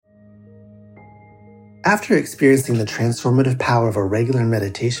After experiencing the transformative power of a regular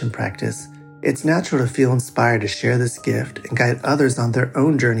meditation practice, it's natural to feel inspired to share this gift and guide others on their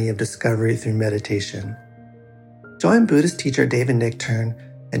own journey of discovery through meditation. Join Buddhist teacher David Nichtern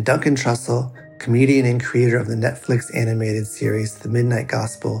and Duncan Trussell, comedian and creator of the Netflix animated series The Midnight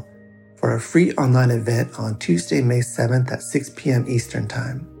Gospel, for a free online event on Tuesday, May 7th at 6 p.m. Eastern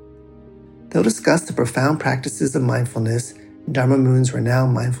Time. They'll discuss the profound practices of mindfulness in Dharma Moon's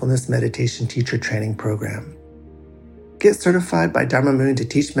renowned mindfulness meditation teacher training program. Get certified by Dharma Moon to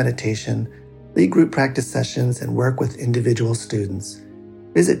teach meditation, lead group practice sessions, and work with individual students.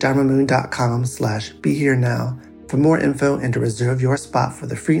 Visit dharmamoon.com/beherenow for more info and to reserve your spot for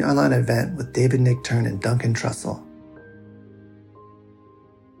the free online event with David Nichtern and Duncan Trussell.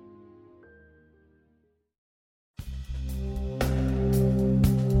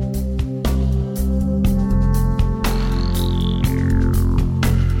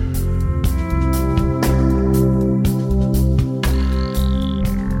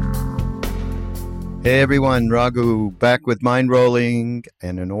 Hey everyone, Raghu back with Mind Rolling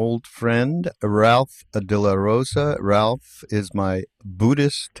and an old friend, Ralph De La Rosa. Ralph is my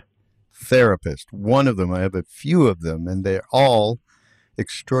Buddhist therapist. One of them, I have a few of them, and they're all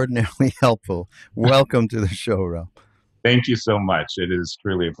extraordinarily helpful. Welcome to the show, Ralph. Thank you so much. It is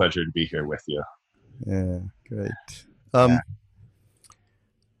truly a pleasure to be here with you. Yeah, great.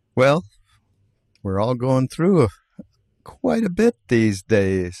 Well, we're all going through quite a bit these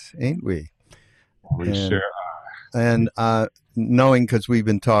days, ain't we? We sure are. And knowing, because we've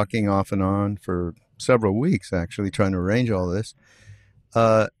been talking off and on for several weeks, actually, trying to arrange all this,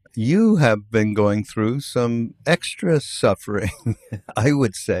 you have been going through some extra suffering, I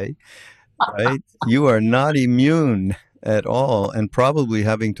would say, right? You are not immune at all, and probably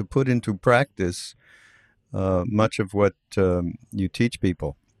having to put into practice much of what you teach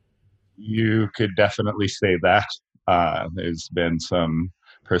people. You could definitely say that. There's been some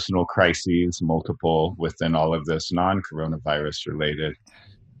personal crises, multiple within all of this, non-coronavirus related.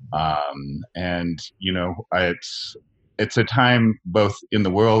 And, you know, it's a time both in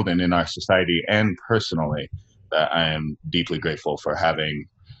the world and in our society and personally that I am deeply grateful for having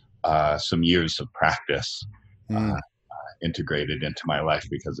some years of practice integrated into my life,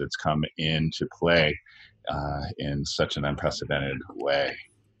 because it's come into play in such an unprecedented way.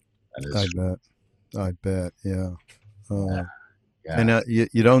 I bet. Yeah. Yeah. And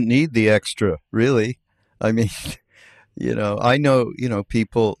you don't need the extra, really. I mean, you know, I know,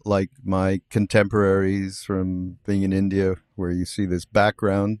 people like my contemporaries from being in India, where you see this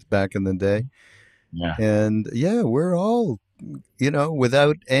background back in the day. Yeah. And yeah, we're all,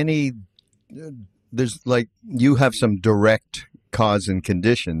 without any, there's like, you have some direct cause and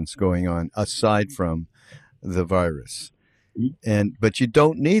conditions going on aside from the virus. But you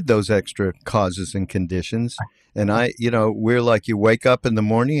don't need those extra causes and conditions. And we're like, you wake up in the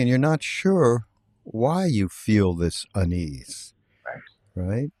morning and you're not sure why you feel this unease.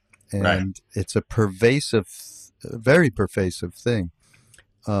 Right. And it's a very pervasive thing.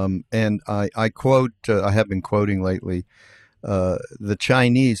 And I quote, I have been quoting lately, the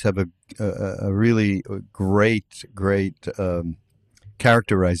Chinese have a really great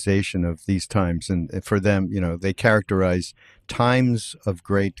characterization of these times. And for them, they characterize times of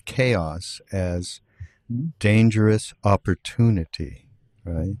great chaos as dangerous opportunity,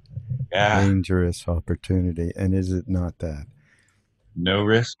 right? Yeah. Dangerous opportunity. And is it not that? No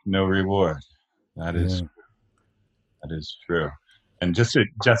risk, no reward. That is true. And just to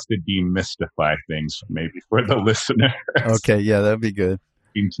demystify things maybe for the listeners. Okay, yeah, that'd be good.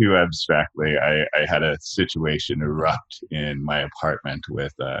 Too abstractly, I had a situation erupt in my apartment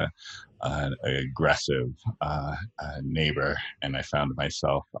with an aggressive neighbor, and I found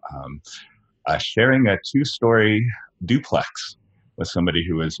myself sharing a 2-story duplex with somebody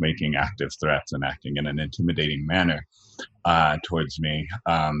who was making active threats and acting in an intimidating manner towards me.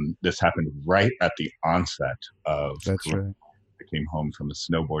 This happened right at the onset of That's right. I came home from a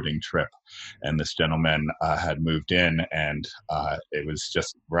snowboarding trip, and this gentleman had moved in, and it was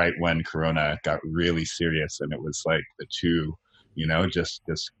just right when Corona got really serious, and it was like the two, just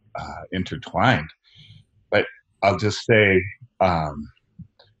intertwined. But I'll just say,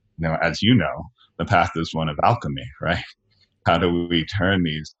 as you know, the path is one of alchemy, right? How do we turn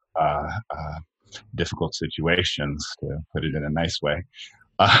these difficult situations, to put it in a nice way,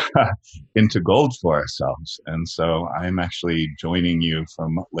 into gold for ourselves? And so I'm actually joining you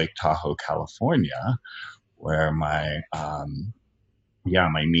from Lake Tahoe, California, where my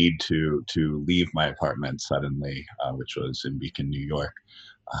need to leave my apartment suddenly, which was in Beacon, New York,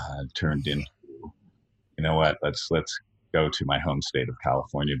 turned into, let's go to my home state of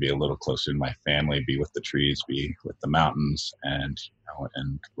California, be a little closer to my family, be with the trees, be with the mountains, and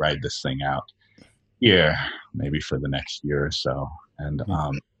and ride this thing out here, maybe for the next year or so. And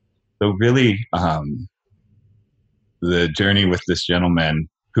so really, the journey with this gentleman,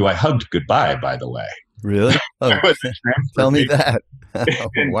 who I hugged goodbye, by the way. Really? Oh, tell me that. Oh,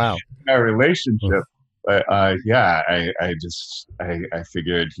 wow. Our relationship. But I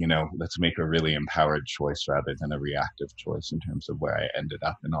figured, let's make a really empowered choice rather than a reactive choice in terms of where I ended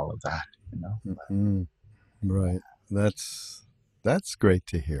up and all of that. Mm-hmm. Right. That's great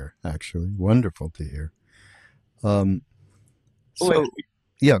to hear. Actually, wonderful to hear. So,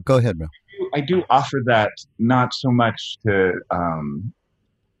 yeah, go ahead, Mel. I do offer that not so much to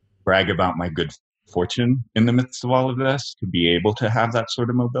brag about my good fortune in the midst of all of this. To be able to have that sort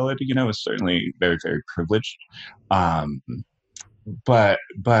of mobility, is certainly very, very privileged. But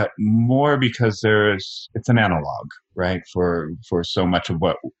more because it's an analog, right, for so much of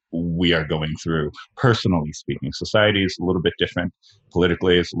what we are going through, personally speaking. Society is a little bit different,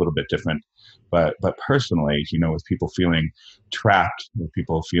 politically it's a little bit different, but personally, with people feeling trapped, with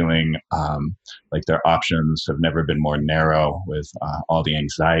people feeling like their options have never been more narrow, with all the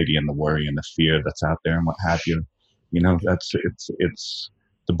anxiety and the worry and the fear that's out there and what have you, that's it's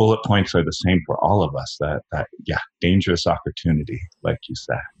the bullet points are the same for all of us. That dangerous opportunity, like you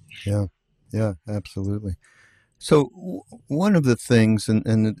said. Yeah, absolutely. So one of the things,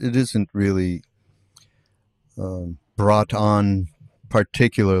 and it isn't really brought on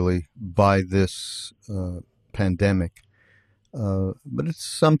particularly by this pandemic, but it's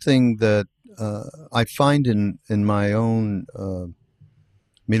something that I find in my own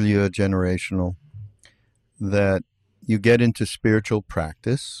milieu generational, that you get into spiritual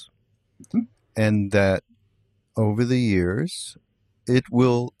practice, and that over the years, it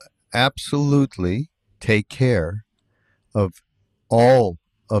will absolutely take care of all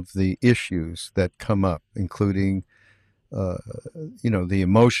of the issues that come up, including, the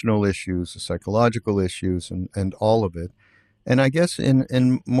emotional issues, the psychological issues, and all of it. And I guess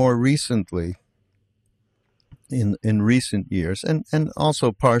in more recently, in recent years, and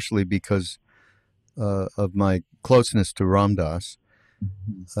also partially because of my closeness to Ram Dass,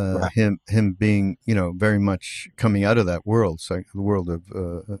 Right. him being, very much coming out of that world, the world of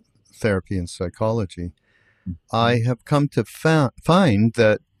therapy and psychology, I have come to find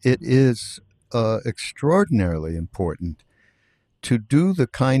that it is extraordinarily important to do the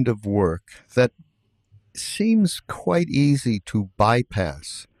kind of work that seems quite easy to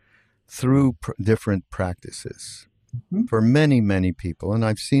bypass through different practices for many, many people. And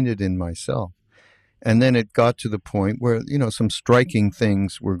I've seen it in myself. And then it got to the point where, some striking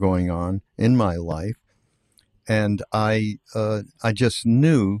things were going on in my life. And I just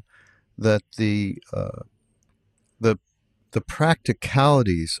knew that the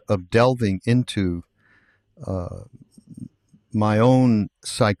practicalities of delving into my own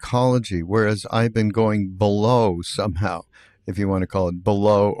psychology, whereas I've been going below somehow, if you want to call it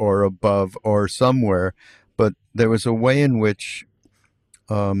below or above or somewhere, but there was a way in which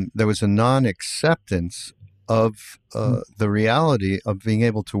there was a non-acceptance of the reality of being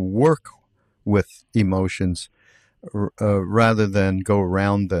able to work with emotions rather than go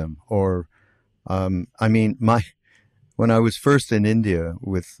around them. Or, when I was first in India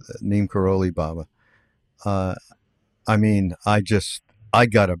with Neem Karoli Baba, I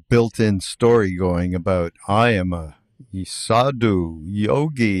got a built-in story going about, I am a sadhu,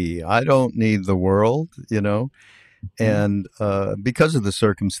 yogi, I don't need the world, And because of the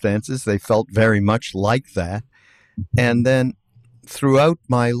circumstances, they felt very much like that. And then throughout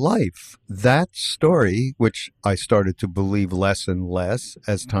my life, that story, which I started to believe less and less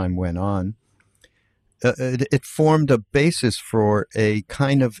as time went on, it formed a basis for a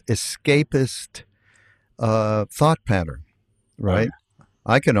kind of escapist thought pattern, right?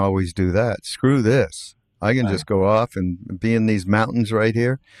 I can always do that. Screw this. I can just go off and be in these mountains right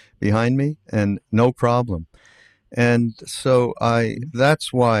here behind me, and no problem. And so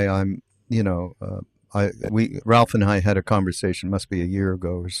that's why I'm, Ralph and I had a conversation, must be a year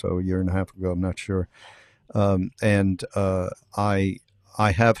ago or so, a year and a half ago, I'm not sure. And I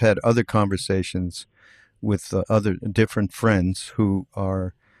have had other conversations with other different friends who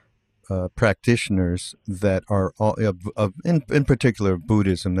are practitioners that are all in particular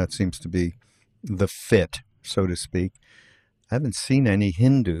Buddhism. That seems to be the fit, so to speak. I haven't seen any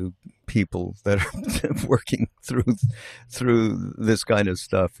Hindu people that are working through this kind of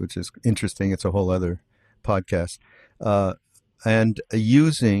stuff, which is interesting. It's a whole other podcast. And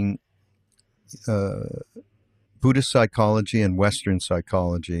using Buddhist psychology and Western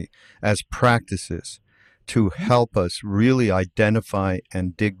psychology as practices to help us really identify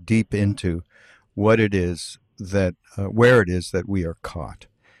and dig deep into what it is that, where it is that we are caught.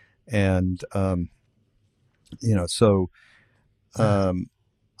 And, so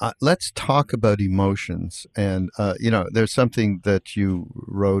let's talk about emotions. And, there's something that you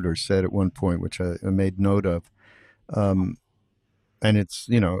wrote or said at one point, which I made note of. And it's,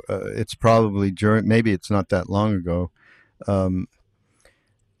 it's probably maybe it's not that long ago,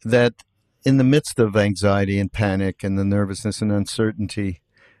 that in the midst of anxiety and panic and the nervousness and uncertainty,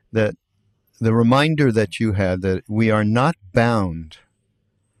 that the reminder that you had that we are not bound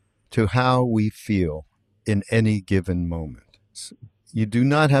to how we feel in any given moment. You do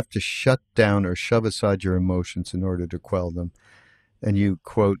not have to shut down or shove aside your emotions in order to quell them. And you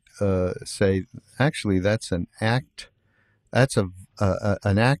quote, say, actually, that's an act. That's an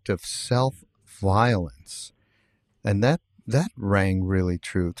act of self-violence. And that rang really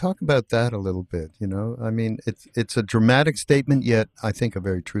true. Talk about that a little bit. I mean, it's a dramatic statement, yet I think a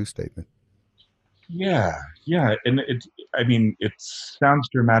very true statement. Yeah, and it sounds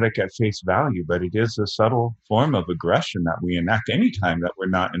dramatic at face value, but it is a subtle form of aggression that we enact anytime that we're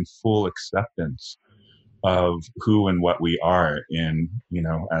not in full acceptance of who and what we are in,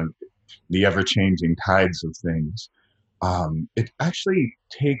 the ever-changing tides of things. It actually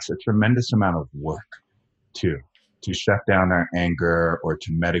takes a tremendous amount of work to shut down our anger or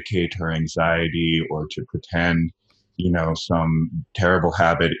to medicate our anxiety or to pretend, some terrible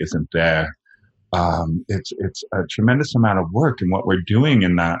habit isn't there. It's a tremendous amount of work. And what we're doing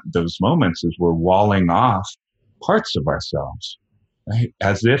in those moments is we're walling off parts of ourselves, right?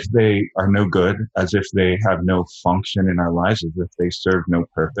 As if they are no good, as if they have no function in our lives, as if they serve no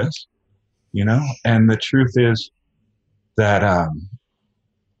purpose, And the truth is that, I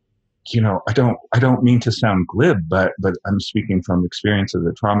don't mean to sound glib, but I'm speaking from experience as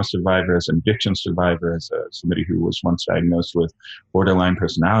a trauma survivor, as an addiction survivor, as somebody who was once diagnosed with borderline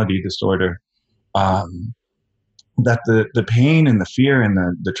personality disorder. That the pain and the fear and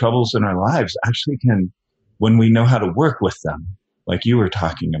the troubles in our lives actually can, when we know how to work with them, like you were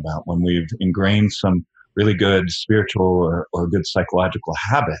talking about, when we've ingrained some really good spiritual or good psychological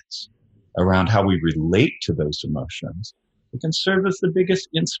habits around how we relate to those emotions, it can serve as the biggest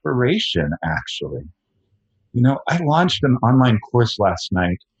inspiration, actually. I launched an online course last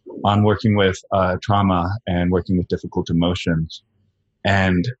night on working with trauma and working with difficult emotions.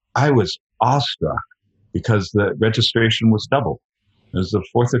 And I was awestruck because the registration was double. It was the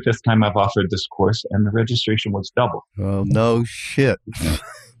fourth or fifth time I've offered this course, and the registration was double. Well, no shit. Yeah.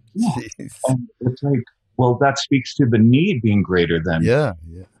 And it's like, well, that speaks to the need being greater than. Yeah.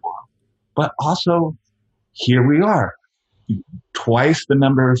 But also, here we are. Twice the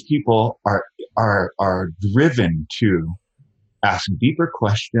number of people are driven to ask deeper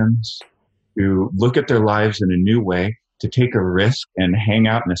questions, to look at their lives in a new way, to take a risk and hang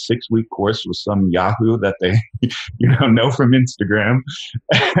out in a 6-week course with some Yahoo that they, know from Instagram.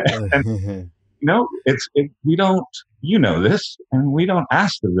 And, we don't, this, and we don't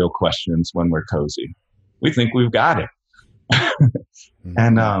ask the real questions when we're cozy. We think we've got it.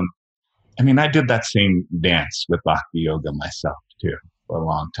 And, I did that same dance with Bhakti Yoga myself too for a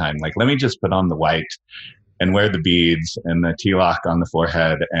long time. Like, let me just put on the white and wear the beads and the tilak on the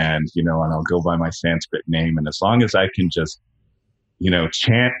forehead and I'll go by my Sanskrit name. And as long as I can just,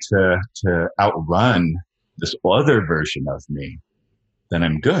 chant to outrun this other version of me, then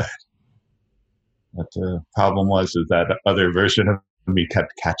I'm good. But the problem is that other version of me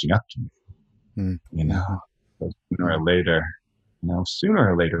kept catching up to me, So sooner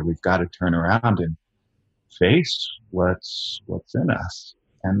or later, we've got to turn around and face what's in us.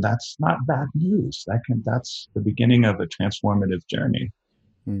 And that's not bad news. That's the beginning of a transformative journey.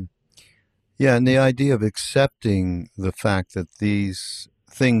 Yeah, and the idea of accepting the fact that these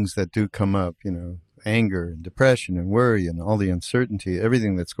things that do come up, anger and depression and worry and all the uncertainty,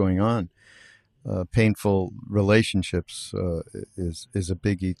 everything that's going on, painful relationships is a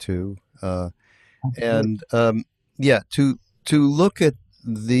biggie too. And to look at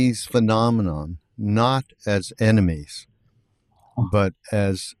these phenomenon not as enemies, but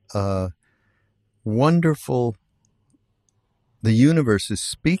as wonderful. The universe is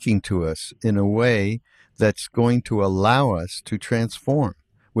speaking to us in a way that's going to allow us to transform.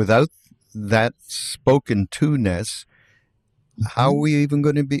 Without that spoken to-ness, how are we even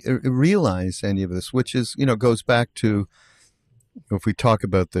going to realize any of this? Which is, goes back to, if we talk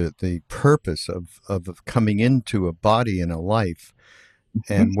about the purpose of coming into a body and a life,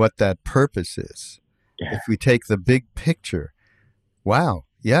 and what that purpose is. Yeah. If we take the big picture, wow,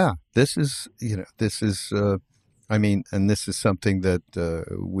 yeah, this is I mean, and this is something that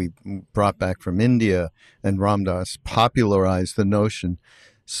we brought back from India, and Ram Dass popularized the notion,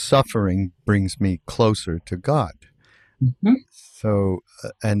 suffering brings me closer to God. Mm-hmm. So,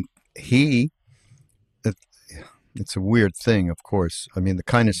 and he, it, it's a weird thing, of course. I mean, the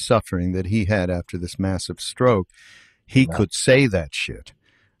kind of suffering that he had after this massive stroke, he could say that shit.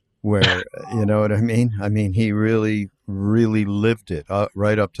 Where, you know what I mean? I mean, he really, really lived it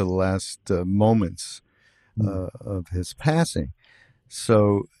right up to the last moments of his passing.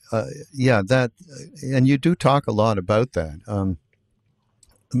 So, yeah, that, and you do talk a lot about that.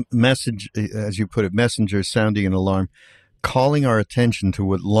 Message, as you put it, messenger sounding an alarm, calling our attention to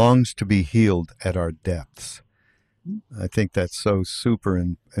what longs to be healed at our depths. I think that's so super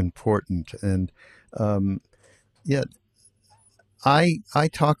important. And, yeah, I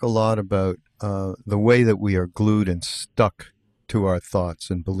talk a lot about the way that we are glued and stuck to our thoughts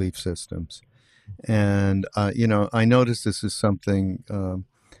and belief systems. And, you know, I notice this is something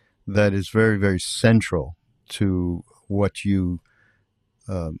that is very, very central to what you,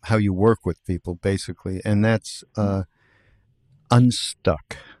 how you work with people, basically. And that's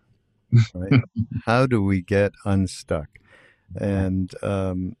unstuck, right? How do we get unstuck? And,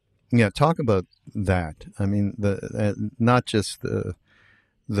 yeah, talk about that. I mean, not just the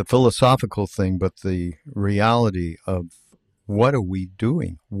philosophical thing, but the reality of what are we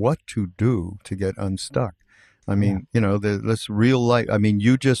doing, what to do to get unstuck. I mean, you know, this real life. I mean,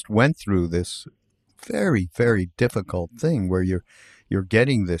 you just went through this very, very difficult thing where you're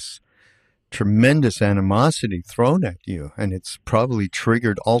getting this tremendous animosity thrown at you, and it's probably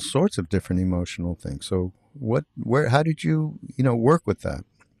triggered all sorts of different emotional things. So, how did you, you know, work with that?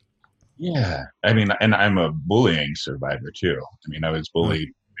 Yeah. I mean, and I'm a bullying survivor too. I mean, I was bullied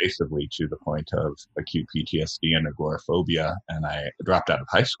basically to the point of acute PTSD and agoraphobia, and I dropped out of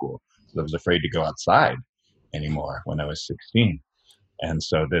high school because I was afraid to go outside anymore when I was 16. And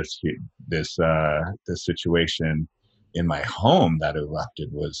so this situation in my home that erupted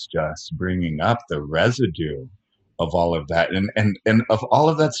was just bringing up the residue of all of that, and of all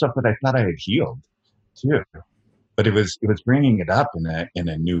of that stuff that I thought I had healed too. But it was bringing it up in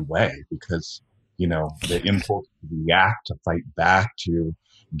a new way, because you know the impulse to react, to fight back, to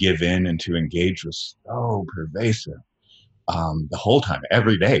give in, and to engage was so pervasive the whole time,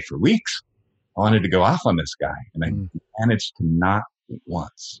 every day for weeks. I wanted to go off on this guy, and I managed to not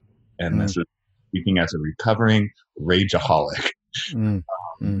once. And this is speaking as a recovering rageaholic. That,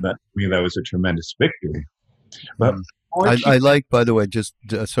 to me, that was a tremendous victory. But I like, by the way, just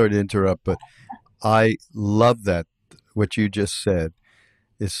sorry to interrupt, but I love that what you just said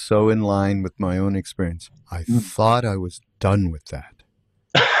is so in line with my own experience. I thought I was done with that.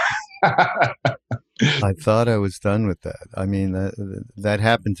 I thought I was done with that. I mean, that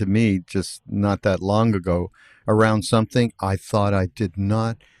happened to me just not that long ago around something I thought I did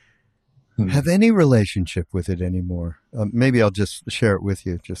not have any relationship with it anymore. Maybe I'll just share it with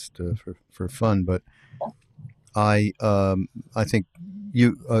you just for fun, but I think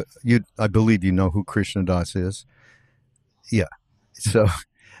I believe you know who Krishna Das is. Yeah. So,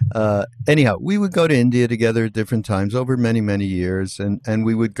 anyhow, we would go to India together at different times over many, many years. And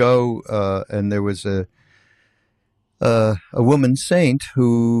we would go, and there was a woman saint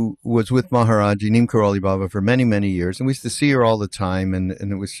who was with Maharaji Neem Karoli Baba for many, many years. And we used to see her all the time. And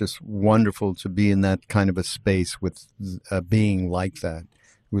it was just wonderful to be in that kind of a space with a being like that.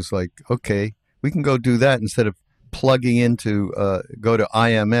 It was like, okay, we can go do that instead of plugging into go to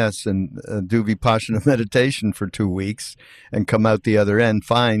IMS and do Vipassana meditation for 2 weeks and come out the other end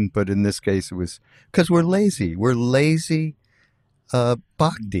fine. But in this case, it was because we're lazy. We're lazy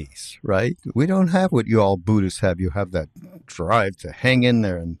bhaktis, right? We don't have what you all Buddhists have. You have that drive to hang in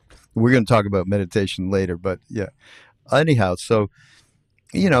there. And we're going to talk about meditation later. But yeah, anyhow, so,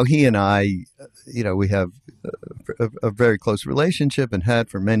 you know, he and I, you know, we have a very close relationship and had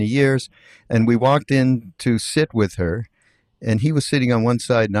for many years. And we walked in to sit with her, and he was sitting on one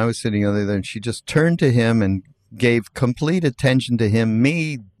side and I was sitting on the other. And she just turned to him and gave complete attention to him.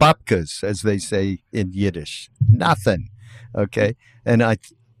 Me babkas, as they say in Yiddish. Nothing. Okay. And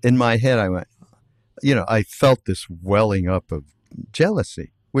in my head, I went, you know, I felt this welling up of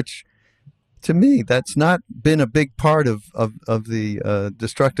jealousy, which to me, that's not been a big part of the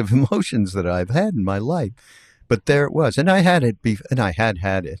destructive emotions that I've had in my life. But there it was. And I had it, and I had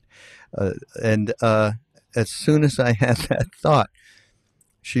it. And as soon as I had that thought,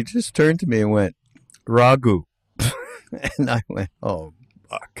 she just turned to me and went, Raghu. And I went, oh,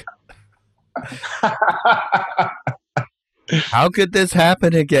 fuck. How could this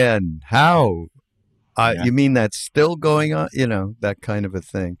happen again? How? You mean that's still going on? You know, that kind of a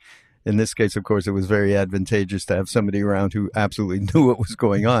thing. In this case, of course, it was very advantageous to have somebody around who absolutely knew what was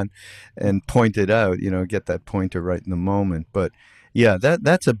going on and point it out, get that pointer right in the moment. But yeah,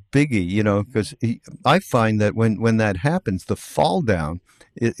 that's a biggie, because I find that when that happens, the fall down,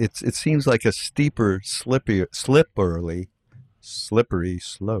 it seems like a steeper, slippery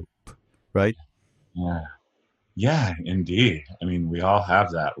slope, right? Yeah. Yeah, indeed. I mean, we all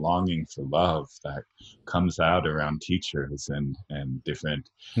have that longing for love that comes out around teachers and different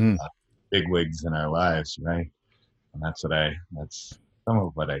Mm. bigwigs in our lives, right? And that's some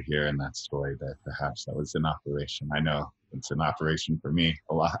of what I hear in that story, that perhaps that was in operation. I know it's in operation for me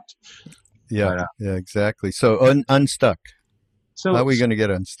a lot. Yeah, But yeah, exactly. So unstuck. How are so, we so going to get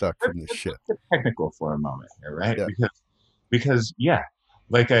unstuck from this let's shit? get technical for a moment here, right? Yeah. Because yeah,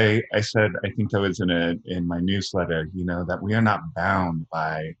 like I said, I think that was in my newsletter, that we are not bound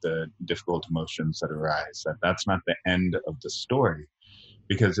by the difficult emotions that arise, that's not the end of the story,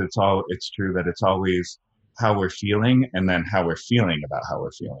 because it's true that it's always how we're feeling, and then how we're feeling about how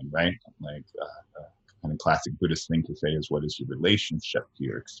we're feeling, right? Like kind of classic Buddhist thing to say is, what is your relationship to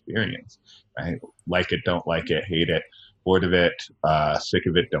your experience, right? Like it, don't like it, hate it, bored of it, sick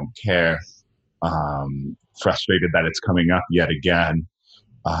of it, don't care, frustrated that it's coming up yet again,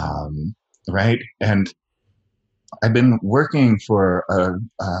 right? And I've been working for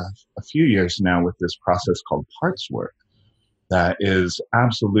a few years now with this process called parts work, that is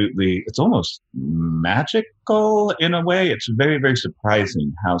absolutely, it's almost magical in a way. It's very, very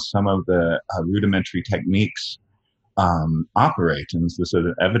surprising how some of the rudimentary techniques operate. And this is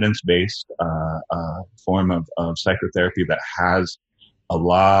an evidence-based form of psychotherapy that has a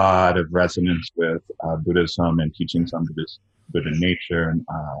lot of resonance with Buddhism and teachings on Buddha nature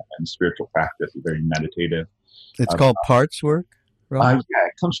and spiritual practice. It's very meditative. It's called parts work, Yeah, Rob?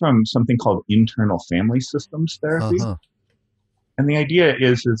 it comes from something called internal family systems therapy. Uh-huh. And the idea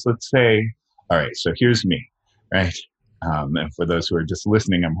is let's say, all right, so here's me, right? And for those who are just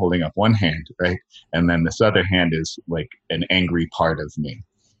listening, I'm holding up one hand, right? And then this other hand is like an angry part of me,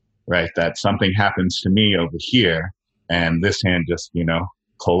 right? That something happens to me over here, and this hand just,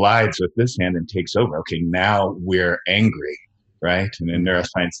 collides with this hand and takes over. Okay, now we're angry, right? And in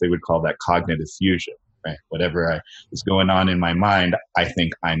neuroscience, they would call that cognitive fusion, right? Whatever is going on in my mind, I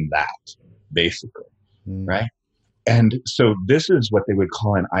think I'm that, basically, right? And so this is what they would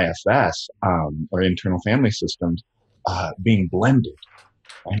call in IFS, or internal family systems, being blended,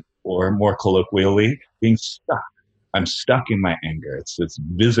 right? Or more colloquially, being stuck. I'm stuck in my anger. It's this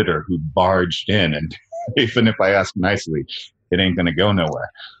visitor who barged in, and even if I ask nicely, it ain't going to go nowhere,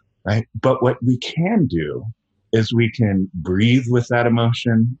 right? But what we can do is we can breathe with that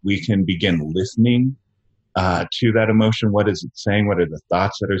emotion. We can begin listening to that emotion. What is it saying? What are the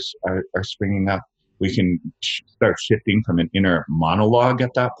thoughts that are springing up? We can start shifting from an inner monologue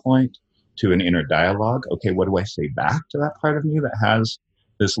at that point to an inner dialogue. Okay, what do I say back to that part of me that has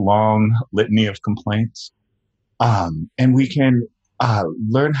this long litany of complaints? And we can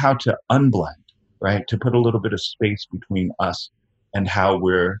learn how to unblend, right? To put a little bit of space between us and how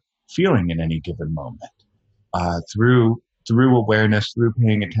we're feeling in any given moment, through awareness, through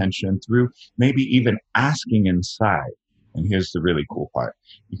paying attention, through maybe even asking inside. And here's the really cool part.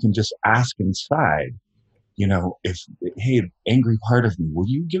 You can just ask inside, if, hey, angry part of me, will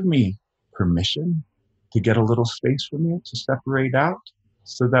you give me permission to get a little space from you to separate out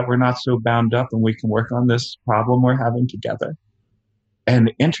so that we're not so bound up and we can work on this problem we're having together?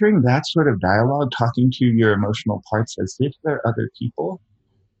 And entering that sort of dialogue, talking to your emotional parts as if they're other people,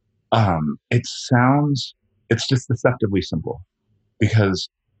 it's just deceptively simple, because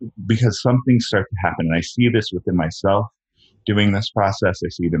some things start to happen. And I see this within myself doing this process. I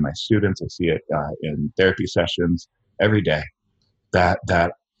see it in my students. I see it in therapy sessions every day, that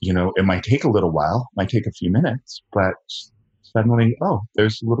it might take a little while, might take a few minutes, but suddenly, oh,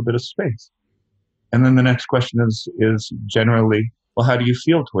 there's a little bit of space. And then the next question is generally, well, how do you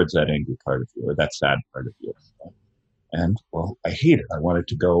feel towards that angry part of you, or that sad part of you? And, well, I hate it. I want it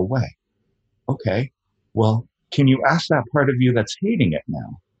to go away. Okay, well, can you ask that part of you that's hating it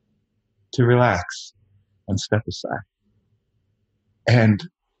now to relax and step aside? And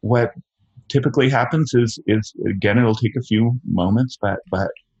what typically happens is again, it'll take a few moments, but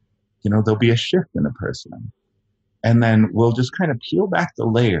there'll be a shift in a person. And then we'll just kind of peel back the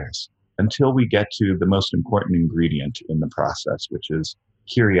layers until we get to the most important ingredient in the process, which is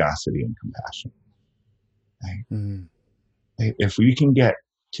curiosity and compassion. Right? Mm-hmm. If we can get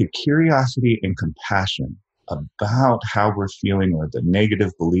to curiosity and compassion about how we're feeling, or the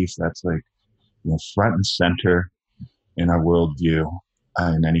negative belief that's like, front and center in our worldview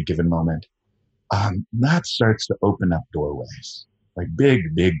in any given moment, that starts to open up doorways. like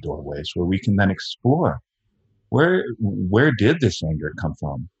big doorways where we can then explore where did this anger come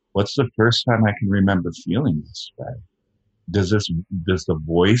from? What's the first time I can remember feeling this way? Does the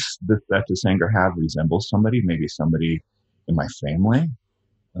voice that this anger have resemble somebody, maybe somebody in my family,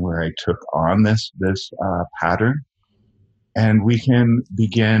 where I took on this pattern? And we can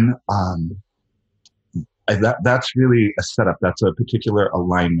begin. That's really a setup. That's a particular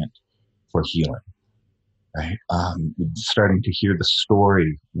alignment for healing, right? Starting to hear the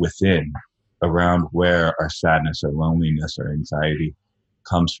story within around where our sadness, our loneliness, our anxiety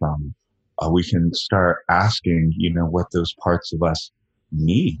comes from. We can start asking, what those parts of us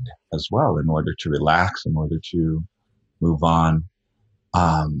need as well in order to relax, in order to move on.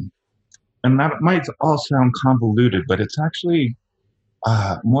 And that might all sound convoluted, but it's actually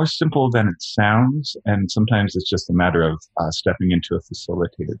more simple than it sounds. And sometimes it's just a matter of stepping into a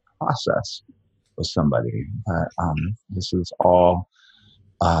facilitated process with somebody. This is all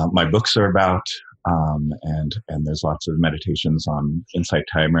my books are about, and there's lots of meditations on Insight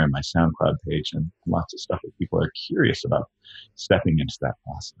Timer and my SoundCloud page, and lots of stuff that people are curious about stepping into that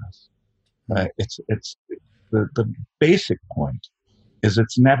process. It's the basic point is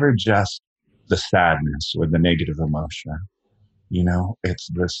it's never just the sadness or the negative emotion. It's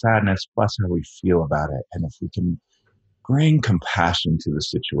the sadness plus how we feel about it. And if we can bring compassion to the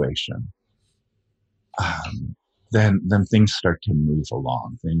situation, then things start to move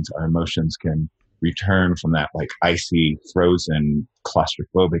along. Our emotions can return from that like icy, frozen,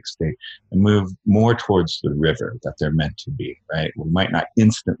 claustrophobic state and move more towards the river that they're meant to be, right? We might not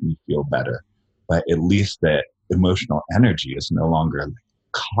instantly feel better, but at least that emotional energy is no longer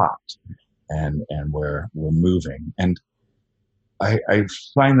caught and we're moving. And I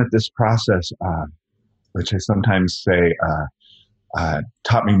find that this process, which I sometimes say,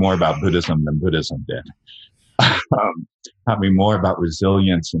 taught me more about Buddhism than Buddhism did. Taught me more about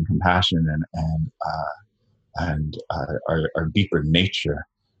resilience and compassion and our deeper nature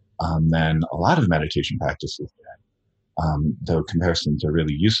than a lot of meditation practices did. Though comparisons are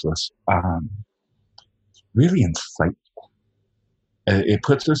really useless, really insightful. It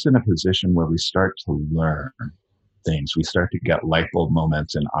puts us in a position where we start to learn things. We start to get light bulb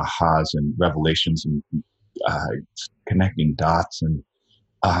moments and ahas and revelations and connecting dots and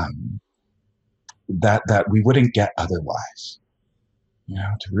that we wouldn't get otherwise.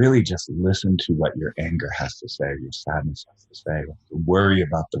 To really just listen to what your anger has to say, your sadness has to say, what the worry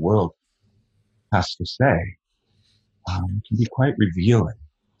about the world has to say, can be quite revealing.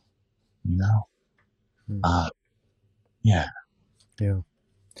 Yeah.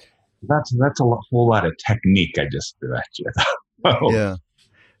 That's a whole lot of technique I just threw at you.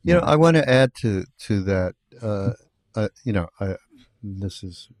 Yeah. I want to add to that. This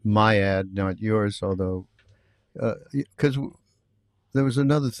is my ad, not yours, although, because there was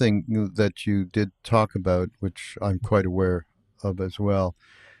another thing that you did talk about, which I'm quite aware of as well,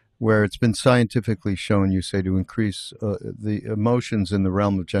 where it's been scientifically shown, you say, to increase the emotions in the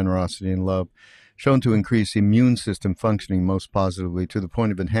realm of generosity and love, shown to increase immune system functioning most positively to the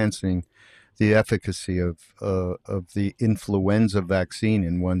point of enhancing the efficacy of the influenza vaccine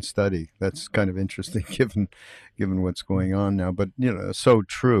in one study. That's kind of interesting given what's going on now, but so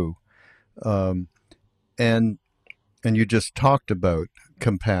true. And you just talked about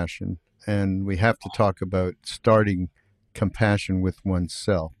compassion, and we have to talk about starting compassion with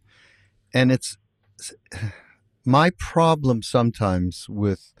oneself. And it's my problem sometimes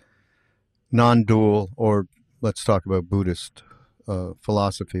with non-dual, or let's talk about Buddhist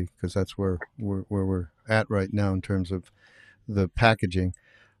philosophy, because that's where we're at right now in terms of the packaging,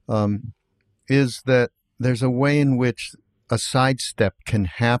 is that there's a way in which a sidestep can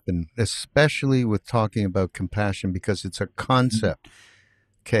happen, especially with talking about compassion, because it's a concept.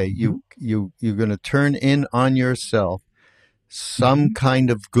 Okay, you're going to turn in on yourself some kind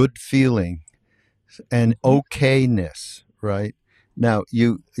of good feeling and okayness, right? Now,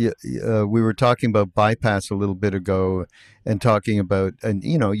 we were talking about bypass a little bit ago, and talking about, and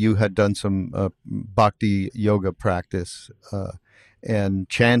you had done some bhakti yoga practice and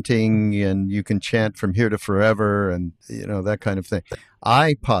chanting, and you can chant from here to forever, and that kind of thing.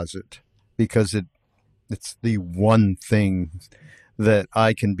 I posit, because it's the one thing that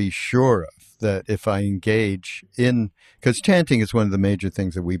I can be sure of, that if I engage in, because chanting is one of the major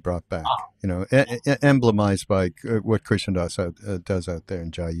things that we brought back, emblemized by what Krishna does out there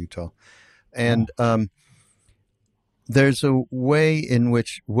in Jai Utah. And there's a way in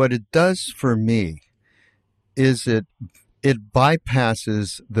which what it does for me is it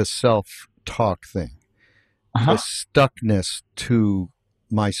bypasses the self-talk thing, the stuckness to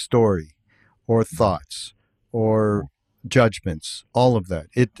my story or thoughts or judgments, all of that.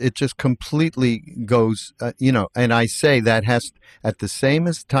 It just completely goes, and I say that has, at the same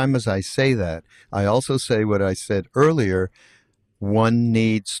time as I say that, I also say what I said earlier, one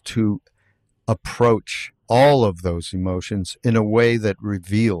needs to approach all of those emotions in a way that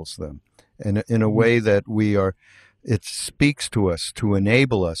reveals them, and in a way that it speaks to us to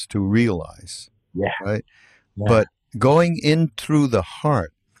enable us to realize. Yeah. Right. Yeah. But going in through the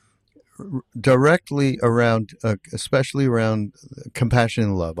heart, directly around, especially around compassion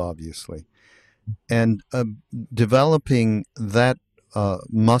and love, obviously, and developing that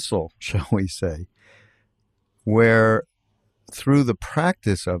muscle, shall we say, where through the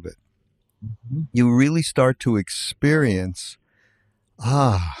practice of it, you really start to experience,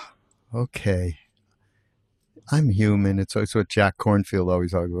 okay, I'm human. It's what Jack Kornfield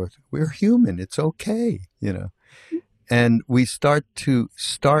always talks about. We're human. It's okay, And we start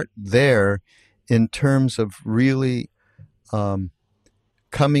there in terms of really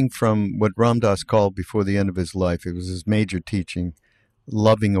coming from what Ram Dass called before the end of his life, it was his major teaching,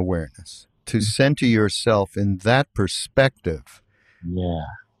 loving awareness. To center yourself in that perspective. Yeah.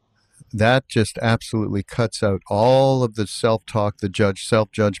 That just absolutely cuts out all of the self-talk, the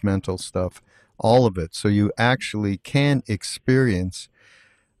self-judgmental stuff, all of it. So you actually can experience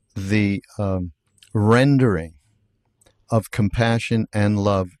the rendering of compassion and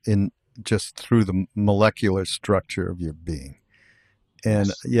love in just through the molecular structure of your being.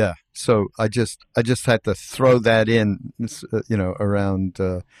 And yeah, so I just had to throw that in, around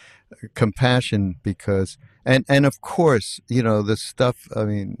compassion, because, and of course, the stuff, I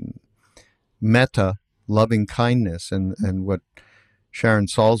mean, metta, loving kindness, and what Sharon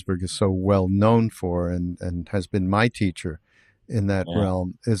Salzberg is so well known for, and has been my teacher in that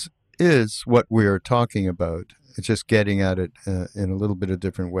realm, is what we're talking about. It's just getting at it in a little bit of a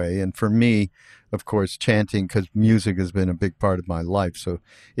different way. And for me, of course, chanting, because music has been a big part of my life, so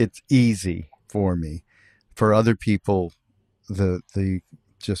it's easy for me. For other people, the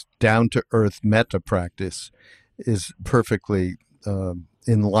just down to earth metta practice is perfectly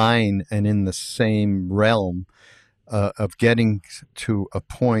in line and in the same realm of getting to a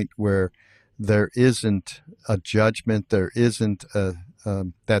point where there isn't a judgment, there isn't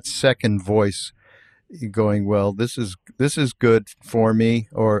that second voice going, well, this is good for me,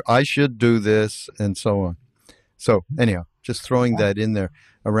 or I should do this, and so on. So anyhow, just throwing that in there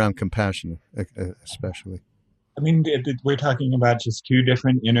around compassion, especially. I mean, we're talking about just two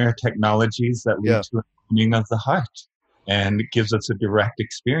different inner technologies that lead to a opening of the heart, and it gives us a direct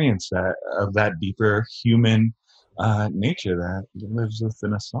experience of that deeper human nature that lives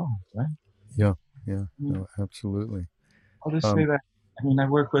within us all, right? Yeah, no, absolutely. I'll just say that, I mean, I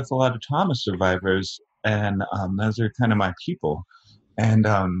work with a lot of trauma survivors, and those are kind of my people. And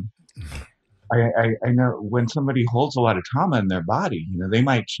I know when somebody holds a lot of trauma in their body, they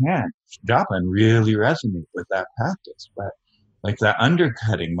might chant japa and really resonate with that practice, but like that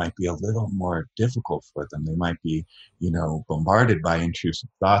undercutting might be a little more difficult for them. They might be, bombarded by intrusive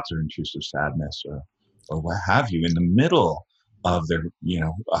thoughts or intrusive sadness or what have you in the middle of their,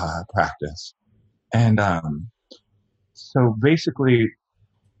 practice. And so basically,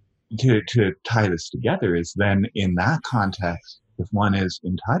 to tie this together is then in that context, if one is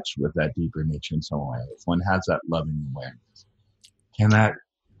in touch with that deeper nature in some way, if one has that loving awareness, can that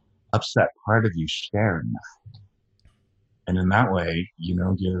upset part of you share in that? And in that way,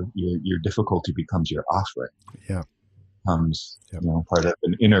 your difficulty becomes your offering. Yeah. Becomes, part of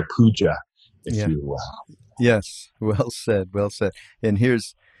an inner puja, if you will. Yes. Well said. Well said. And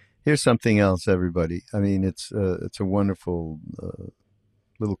here's something else, everybody. I mean, it's a wonderful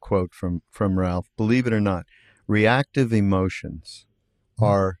little quote from Ralph. Believe it or not, reactive emotions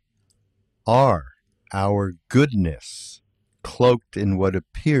are our goodness cloaked in what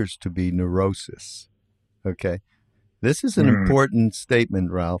appears to be neurosis. Okay? This is an important statement,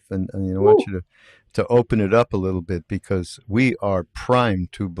 Ralph, and I want you to open it up a little bit, because we are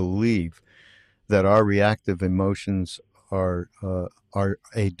primed to believe that our reactive emotions are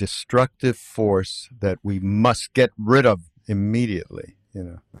a destructive force that we must get rid of immediately.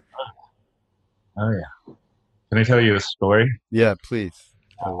 Oh yeah. Can I tell you a story? Yeah, please.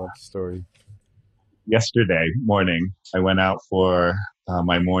 I love the story. Yesterday morning, I went out for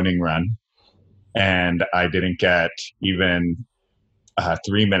my morning run, and I didn't get even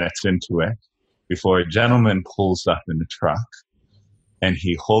 3 minutes into it before a gentleman pulls up in the truck, and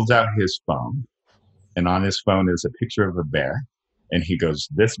he holds out his phone, and on his phone is a picture of a bear, and he goes,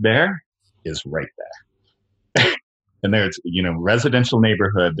 "This bear is right there." And there's, residential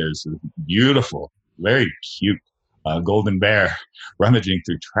neighborhood. There's a beautiful, very cute golden bear rummaging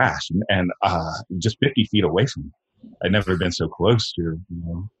through trash, and just 50 feet away from me. I'd never been so close to,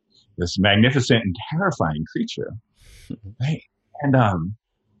 this magnificent and terrifying creature. Right. And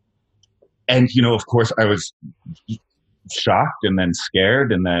of course I was shocked and then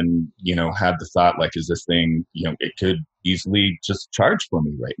scared and then, had the thought, like, is this thing, it could easily just charge for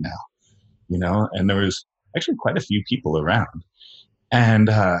me right now, and there was actually quite a few people around. And,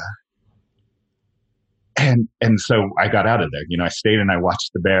 and so I got out of there, I stayed and I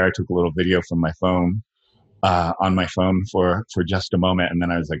watched the bear. I took a little video from my phone, on my phone for just a moment. And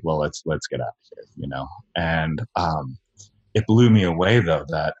then I was like, well, let's get out of here, and, it blew me away though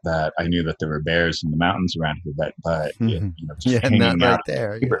that I knew that there were bears in the mountains around here, but just hanging not out right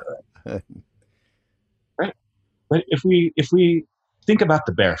there. Yeah. Right. But if we think about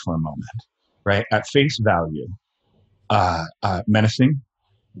the bear for a moment, right, at face value, menacing,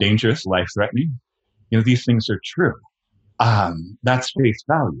 dangerous, life-threatening, these things are true. That's face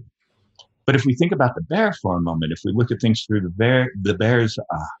value. But if we think about the bear for a moment, if we look at things through the bear's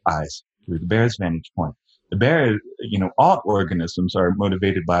eyes, through the bear's vantage point, the bear, all organisms are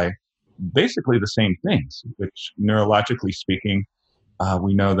motivated by basically the same things, which neurologically speaking,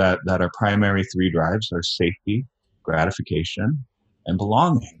 we know that our primary three drives are safety, gratification, and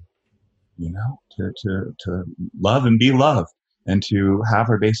belonging, to love and be loved and to have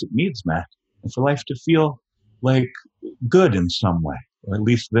our basic needs met and for life to feel like good in some way, or at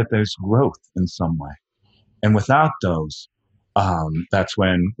least that there's growth in some way. And without those, that's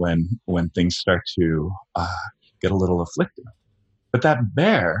when things start to get a little afflicted. But that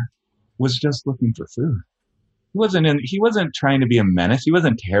bear was just looking for food. He wasn't trying to be a menace. He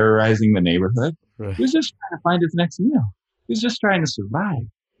wasn't terrorizing the neighborhood. Right. He was just trying to find his next meal. He was just trying to survive.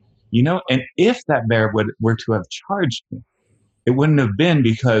 And if that bear were to have charged me, it wouldn't have been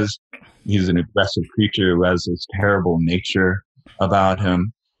because he's an aggressive creature who has this terrible nature about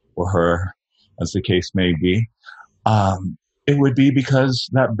him, or her, as the case may be. It would be because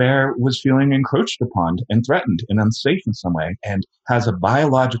that bear was feeling encroached upon and threatened and unsafe in some way, and has a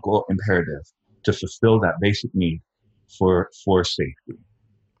biological imperative to fulfill that basic need for safety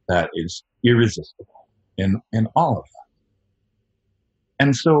that is irresistible in all of them.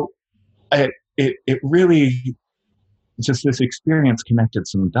 And so it really, just this experience connected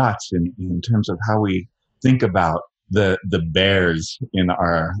some dots in terms of how we think about the bears in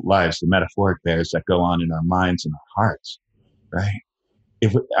our lives, the metaphoric bears that go on in our minds and our hearts, right?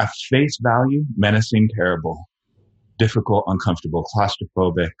 If at face value, menacing, terrible, difficult, uncomfortable,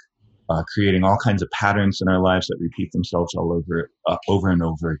 claustrophobic, creating all kinds of patterns in our lives that repeat themselves all over and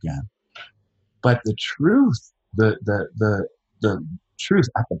over again. But the truth, the truth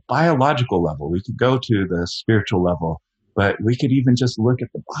at the biological level, we could go to the spiritual level, but we could even just look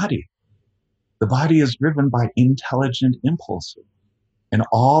at the body. The body is driven by intelligent impulses. And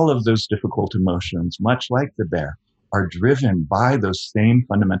all of those difficult emotions, much like the bear, are driven by those same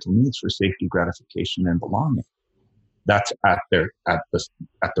fundamental needs for safety, gratification, and belonging. That's at the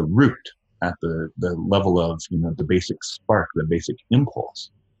root, at the level of the basic spark, the basic impulse.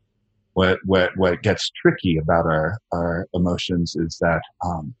 What gets tricky about our emotions is that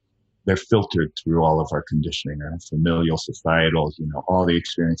they're filtered through all of our conditioning, our familial, societal, all the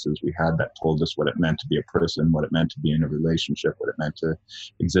experiences we had that told us what it meant to be a person, what it meant to be in a relationship, what it meant to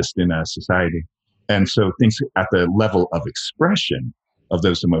exist in a society. And so things at the level of expression of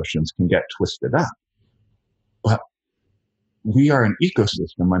those emotions can get twisted up. But we are an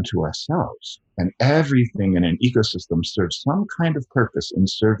ecosystem unto ourselves, and everything in an ecosystem serves some kind of purpose in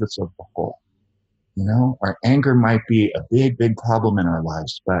service of the whole. Our anger might be a big, big problem in our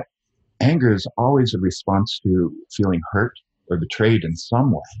lives, but anger is always a response to feeling hurt or betrayed in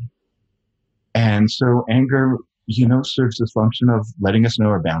some way. And so anger, serves the function of letting us know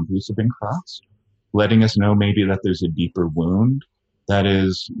our boundaries have been crossed, letting us know maybe that there's a deeper wound that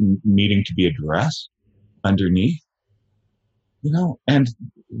is needing to be addressed underneath. And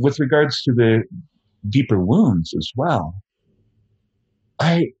with regards to the deeper wounds as well,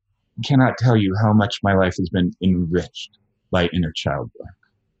 I cannot tell you how much my life has been enriched by inner child work,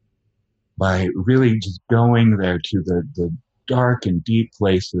 by really just going there to the dark and deep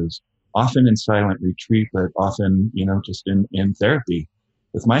places, often in silent retreat, but often, just in therapy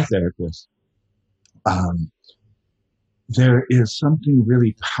with my therapist. There is something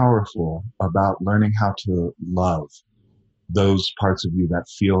really powerful about learning how to love those parts of you that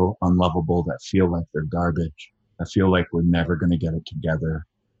feel unlovable, that feel like they're garbage, that feel like we're never going to get it together,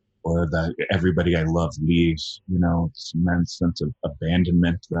 or that everybody I love leaves, this immense sense of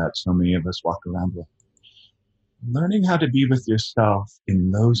abandonment that so many of us walk around with. Learning how to be with yourself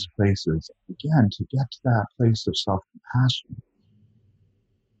in those places, again, to get to that place of self-compassion,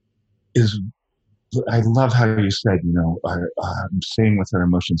 is I love how you said, staying with our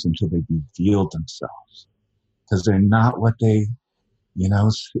emotions until they reveal themselves, because they're not what they,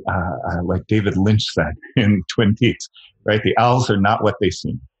 like David Lynch said in Twin Peaks, right? The owls are not what they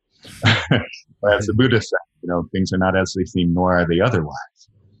seem. Or as the Buddha said, things are not as they seem, nor are they otherwise.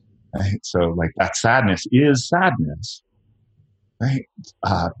 Right? So, like, that sadness is sadness, right?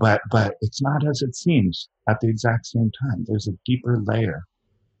 But it's not as it seems at the exact same time. There's a deeper layer,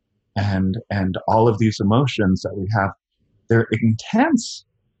 and all of these emotions that we have, they're intense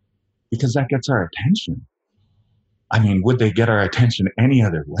because that gets our attention. I mean, would they get our attention any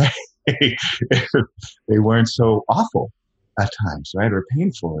other way if they weren't so awful at times, right? Or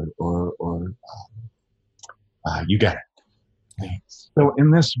painful, or you get it. Right? So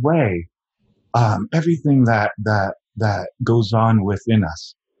in this way, everything that goes on within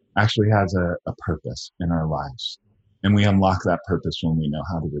us actually has a purpose in our lives, and we unlock that purpose when we know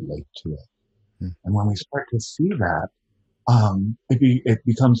how to relate to it. And when we start to see that, it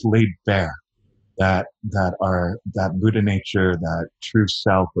becomes laid bare that Buddha nature, that true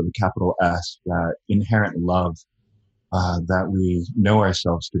self with a capital S, that inherent love that we know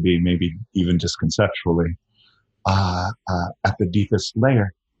ourselves to be, maybe even just conceptually, at the deepest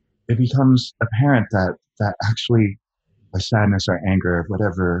layer, it becomes apparent that actually our sadness, our anger,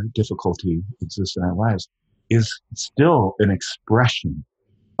 whatever difficulty exists in our lives, is still an expression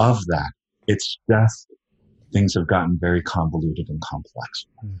of that. It's just things have gotten very convoluted and complex.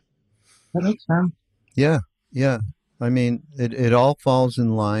 That makes sense. Yeah. I mean, it all falls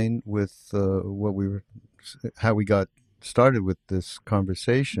in line with how we got started with this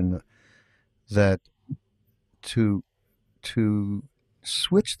conversation. That to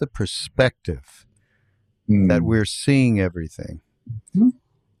switch the perspective that we're seeing everything,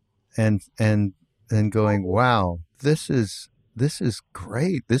 and going, wow, this is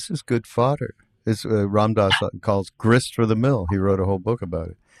great. This is good fodder. This Ram Dass calls grist for the mill. He wrote a whole book about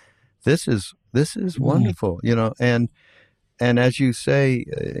it. This is wonderful, and as you say,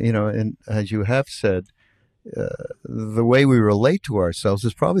 and as you have said, the way we relate to ourselves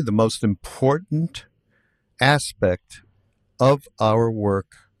is probably the most important aspect of our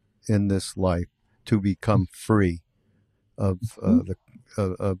work in this life, to become free of the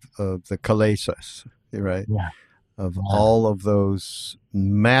kilesas, right? Yeah. Of all of those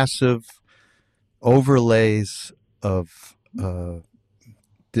massive overlays of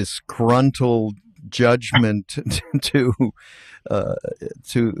disgruntled judgment to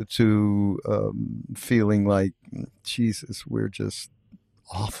feeling like, Jesus, we're just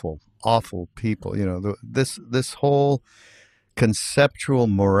awful people. This whole conceptual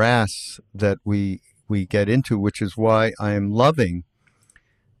morass that we get into, which is why I am loving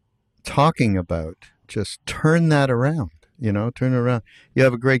talking about, just turn that around. Turn it around. You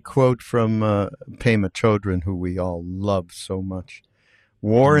have a great quote from Pema Chodron, who we all love so much.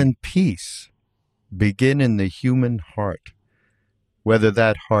 War and peace begin in the human heart. Whether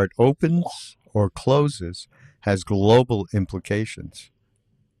that heart opens or closes has global implications.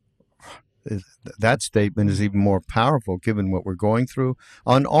 That statement is even more powerful given what we're going through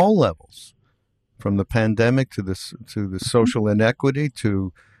on all levels, from the pandemic to the social inequity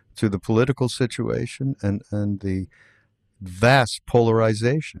to the political situation and the vast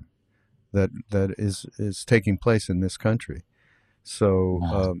polarization that is taking place in this country.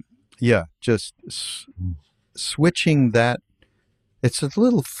 So, just switching that. It's a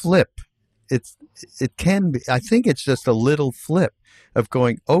little flip. It can be. I think it's just a little flip of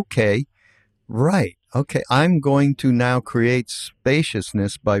going, okay, right. Okay, I'm going to now create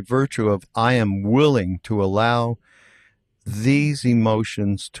spaciousness by virtue of I am willing to allow these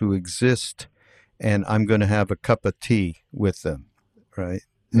emotions to exist, and I'm going to have a cup of tea with them, right?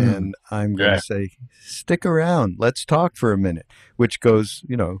 And I'm going to say, stick around. Let's talk for a minute, which goes,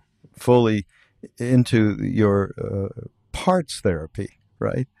 fully into your parts therapy,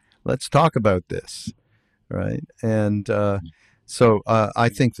 right? Let's talk about this, right? And so I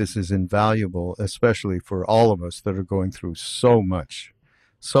think this is invaluable, especially for all of us that are going through so much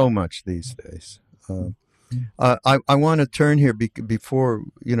these days. I want to turn here before,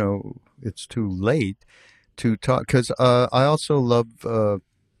 it's too late to talk, because I also love,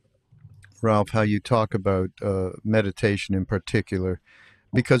 Ralph, how you talk about meditation in particular,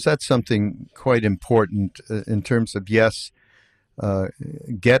 because that's something quite important in terms of, yes,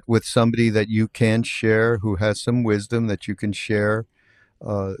 get with somebody that you can share, who has some wisdom that you can share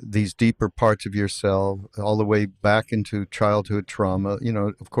these deeper parts of yourself, all the way back into childhood trauma.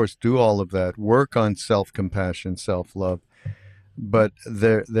 Of course, do all of that, work on self-compassion, self-love. But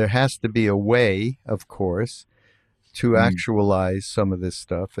there has to be a way, of course, to actualize some of this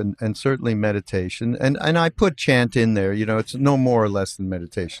stuff, and certainly meditation, and I put chant in there. It's no more or less than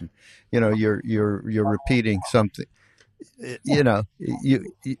meditation. You're repeating something. You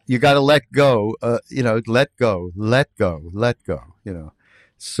got to let go. Let go, let go, let go.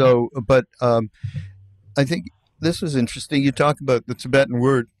 So, but I think this was interesting. You talk about the Tibetan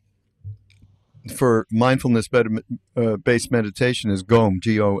word for mindfulness based meditation is GOM,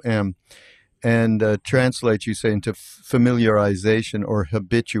 GOM, and translate, you say, into familiarization or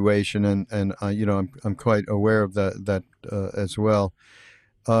habituation, and I'm quite aware of that as well.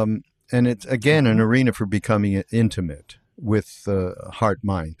 And it's again an arena for becoming intimate with heart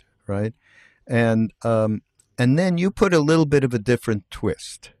mind, right? And then you put a little bit of a different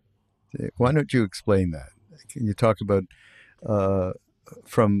twist. Why don't you explain that? Can you talk about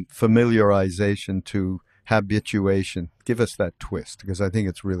from familiarization to habituation? Give us that twist, because I think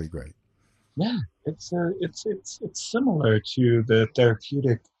it's really great. Yeah, it's similar to the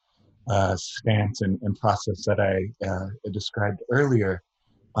therapeutic stance and process that I described earlier.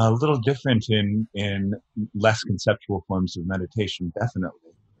 A little different in less conceptual forms of meditation,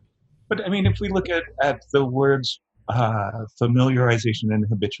 definitely. But I mean, if we look at the words familiarization and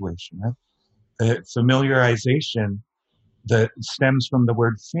habituation, right? Familiarization that stems from the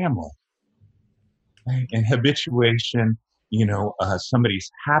word family, right? And habituation, somebody's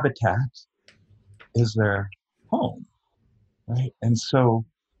habitat is their home, right? And so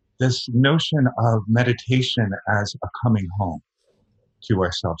this notion of meditation as a coming home to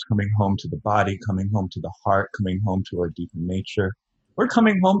ourselves, coming home to the body, coming home to the heart, coming home to our deeper nature, or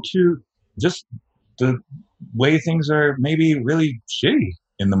coming home to just the way things are maybe really shitty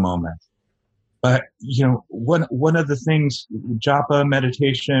in the moment. But, one of the things, japa,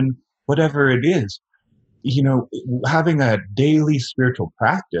 meditation, whatever it is, having a daily spiritual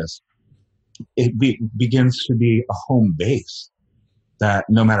practice, it begins to be a home base that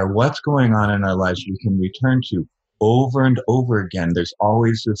no matter what's going on in our lives, we can return to over and over again. There's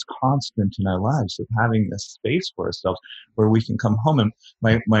always this constant in our lives of having this space for ourselves where we can come home. And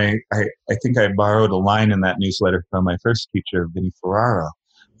I think I borrowed a line in that newsletter from my first teacher, Vinnie Ferraro,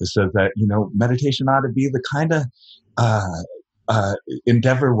 who says that, meditation ought to be the kind of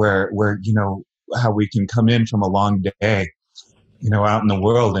endeavor where, how we can come in from a long day, out in the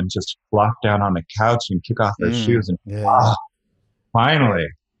world and just flop down on the couch and kick off our shoes and finally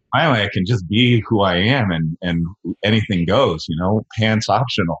I can just be who I am and anything goes, pants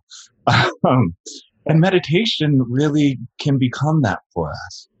optional. And meditation really can become that for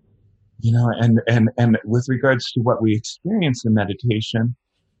us, and with regards to what we experience in meditation,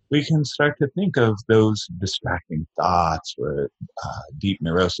 we can start to think of those distracting thoughts or deep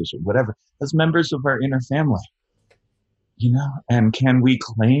neurosis or whatever as members of our inner family, and can we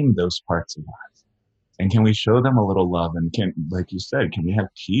claim those parts of us? And can we show them a little love? And like you said, can we have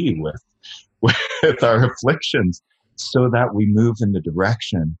tea with our afflictions so that we move in the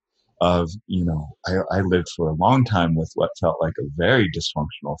direction of, I lived for a long time with what felt like a very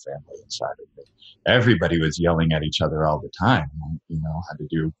dysfunctional family inside of me. Everybody was yelling at each other all the time. Had to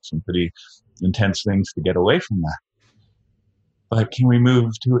do some pretty intense things to get away from that. But can we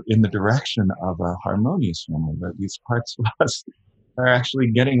move in the direction of a harmonious family where these parts of us are actually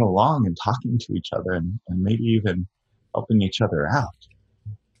getting along and talking to each other and maybe even helping each other out?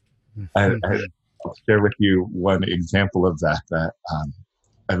 I'll share with you one example of that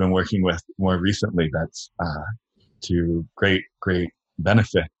I've been working with more recently that's to great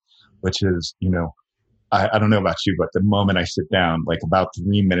benefit, which is, I don't know about you, but the moment I sit down, like about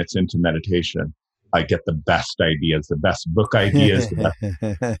 3 minutes into meditation, I get the best ideas, the best book ideas, or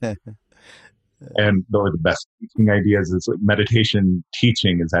the best teaching ideas. It's like meditation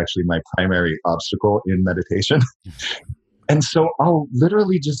teaching is actually my primary obstacle in meditation. And so I'll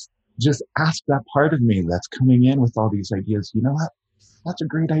literally just ask that part of me that's coming in with all these ideas, you know what? That's a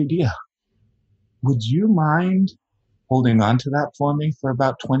great idea. Would you mind holding on to that for me for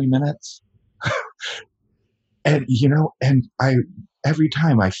about 20 minutes? And, every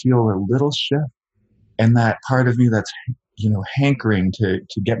time I feel a little shift, and that part of me that's, hankering to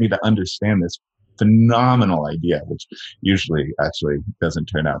get me to understand this phenomenal idea, which usually actually doesn't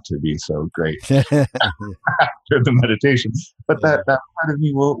turn out to be so great after the meditation. But that part of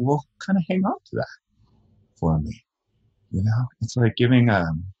me will kind of hang on to that for me. It's like giving a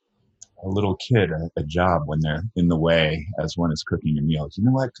little kid a job when they're in the way as one is cooking a meal. You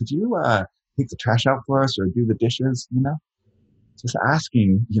know what? Could you take the trash out for us or do the dishes? Just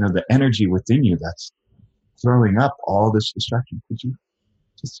asking, the energy within you that's throwing up all this distraction. Could you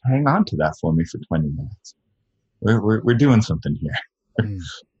just hang on to that for me for 20 minutes? We're doing something here.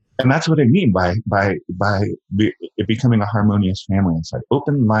 And that's what I mean by it becoming a harmonious family inside.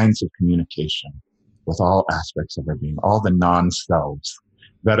 Open lines of communication with all aspects of our being, all the non-selves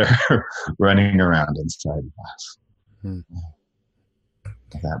that are running around inside of us. Hmm.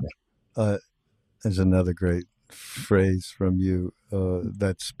 That There's another great phrase from you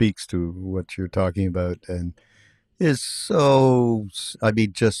that speaks to what you're talking about and is so, I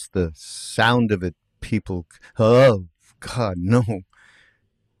mean, just the sound of it, people, oh, God, no.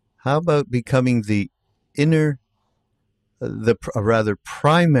 How about becoming the inner, rather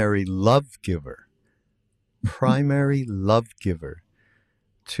primary love giver? Primary love giver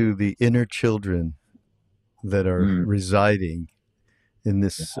to the inner children that are residing in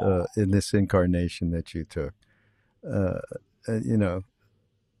this incarnation that you took. You know,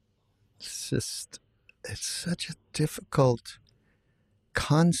 it's such a difficult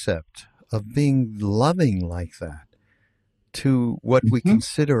concept of being loving like that to what we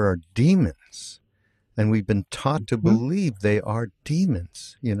consider are demons, and we've been taught to believe they are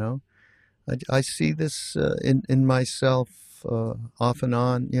demons. You know, I see this in myself off and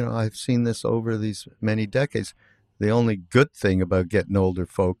on. You know, I've seen this over these many decades. The only good thing about getting older,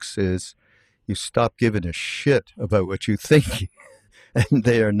 folks, is you stop giving a shit about what you think, and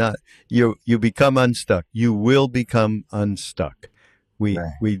they are not. You become unstuck. You will become unstuck.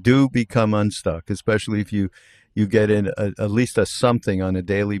 We do become unstuck, especially if you get in at least a something on a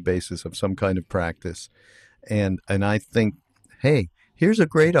daily basis of some kind of practice. And I think, hey, here's a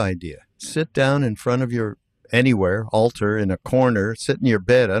great idea. Sit down in front of your anywhere, altar, in a corner, sit in your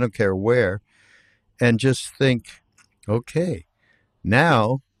bed, I don't care where, and just think, okay,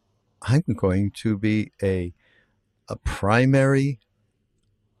 now I'm going to be a primary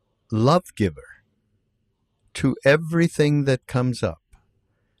love giver to everything that comes up.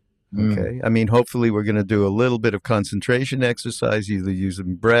 Okay. I mean, hopefully we're going to do a little bit of concentration exercise, either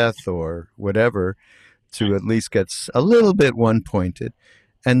using breath or whatever, to at least get a little bit one-pointed,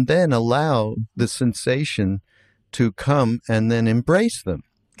 and then allow the sensation to come and then embrace them.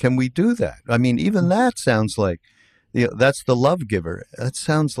 Can we do that? I mean, even that sounds like, you know, that's the love giver. That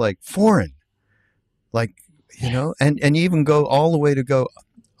sounds like foreign. Like, you know, and you even go all the way to go,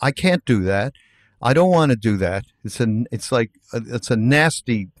 I can't do that. I don't want to do that. It's like it's a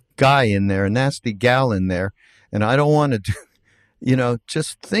nasty guy in there, a nasty gal in there, and I don't want to do, you know,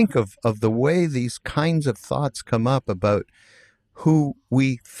 just think of the way these kinds of thoughts come up about who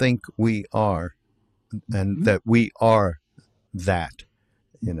we think we are, and that we are that,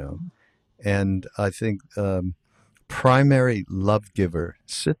 you know. And I think primary love giver,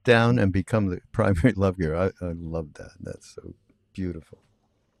 sit down and become the primary love giver. I love that. That's so beautiful.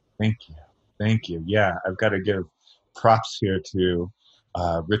 Thank you. Yeah, I've got to give props here to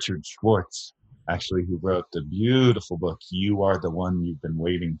Richard Schwartz, actually, who wrote the beautiful book, You Are the One You've Been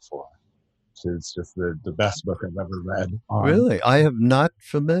Waiting For. It's just the best book I've ever read. Really? I am not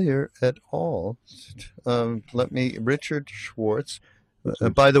familiar at all. Richard Schwartz.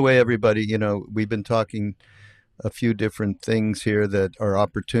 By the way, everybody, you know, we've been talking a few different things here that are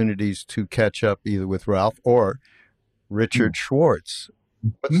opportunities to catch up either with Ralph or Richard Schwartz.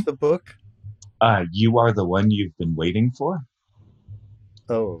 What's the book? You Are the One You've Been Waiting For.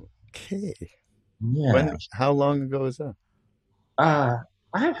 Okay. Yeah. How long ago is that? I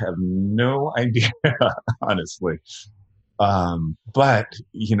have no idea, honestly. But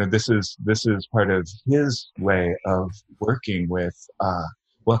you know, this is part of his way of working with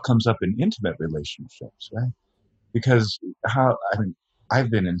what comes up in intimate relationships, right? Because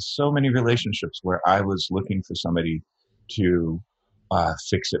I've been in so many relationships where I was looking for somebody to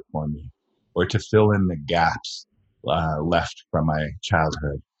fix it for me, or to fill in the gaps left from my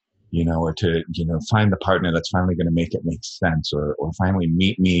childhood, you know, or to, you know, find the partner that's finally going to make it make sense, or finally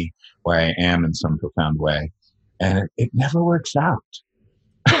meet me where I am in some profound way. And it never works out.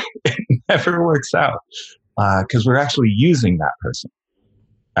 It never works out because we're actually using that person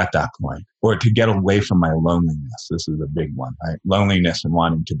at that point, or to get away from my loneliness. This is a big one, right? Loneliness and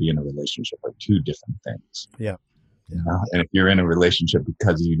wanting to be in a relationship are two different things. Yeah. You know? And if you're in a relationship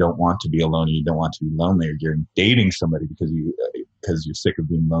because you don't want to be alone, or you don't want to be lonely, or you're dating somebody because you're sick of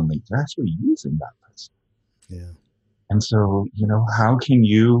being lonely, you're actually using that person. Yeah. And so, you know, how can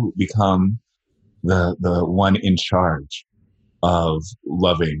you become the one in charge of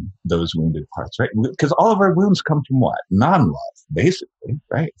loving those wounded parts, right? Because all of our wounds come from what? Non-love, basically,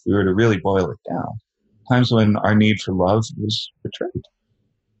 right? If we were to really boil it down, times when our need for love was betrayed.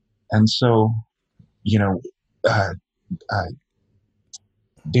 And so, you know,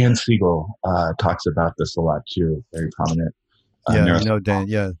 Dan Siegel talks about this a lot too, very prominent. Yeah, I know Dan.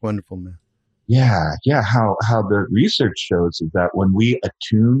 Yeah, wonderful man. how the research shows is that when we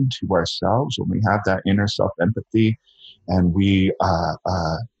attune to ourselves, when we have that inner self empathy, and we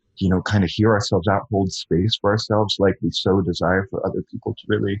kind of hear ourselves out, hold space for ourselves, like we so desire for other people to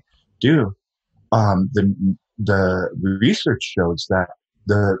really do. The research shows that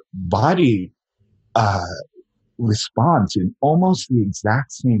the body uh, responds in almost the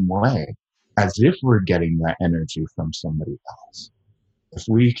exact same way as if we're getting that energy from somebody else. If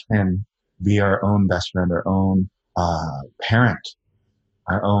we can be our own best friend, our own parent,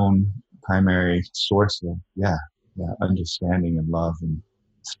 our own primary source of understanding and love and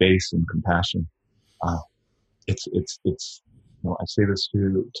space and compassion. It's I say this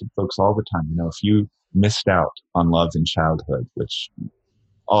to folks all the time. If you missed out on love in childhood, which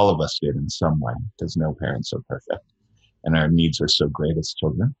all of us did in some way, because no parents are perfect, and our needs are so great as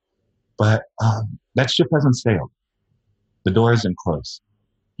children. But that ship hasn't sailed. The door isn't closed.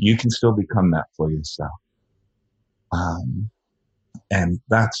 You can still become that for yourself. And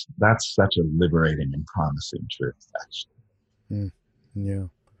that's such a liberating and promising truth, actually. Yeah.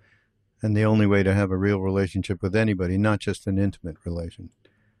 And the only way to have a real relationship with anybody, not just an intimate relation,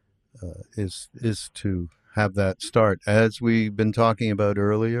 is to have that start. As we've been talking about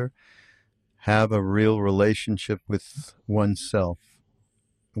earlier, have a real relationship with oneself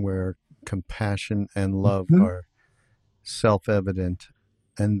where compassion and love are self-evident.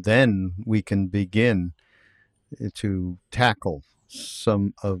 And then we can begin to tackle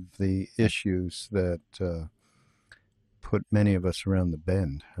some of the issues that put many of us around the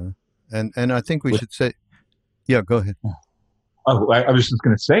bend. And I think we should say, yeah, go ahead. Oh, I was just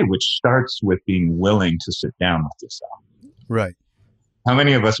going to say, which starts with being willing to sit down with yourself. Right. How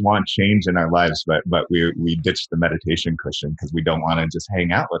many of us want change in our lives, but we ditch the meditation cushion because we don't want to just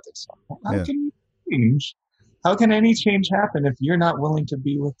hang out with ourselves? How can you change? How can any change happen if you're not willing to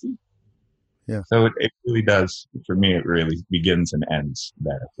be with you? Yeah. So it really does. For me, it really begins and ends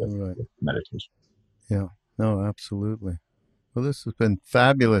there with meditation. Yeah. No, absolutely. Well, this has been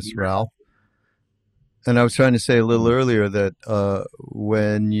fabulous, Ralph. And I was trying to say a little earlier that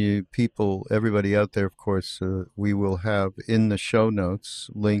when everybody out there, of course, we will have in the show notes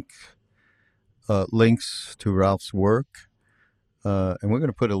links to Ralph's work. And we're going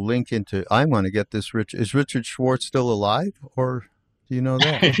to put a link into, I want to get this, is Richard Schwartz still alive? Or do you know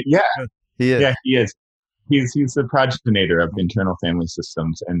that? Yeah. He is. Yeah, he is. He's the progenitor of internal family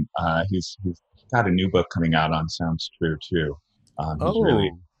systems. And he's got a new book coming out on Sounds True, too. He's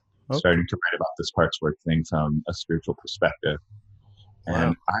really starting to write about this parts work thing from a spiritual perspective.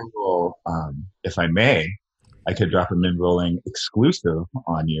 And I will, if I may, I could drop a mid-rolling exclusive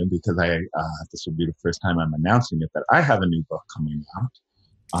on you because this will be the first time I'm announcing it, that I have a new book coming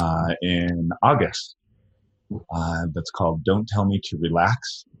out in August that's called Don't Tell Me to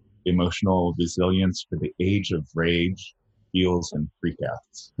Relax, Emotional Resilience for the Age of Rage, Feels, and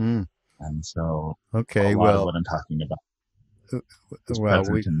Freakouts. And so what I'm talking about is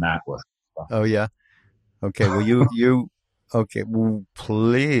present in that work. Oh, yeah. Okay. Well, you okay. Well,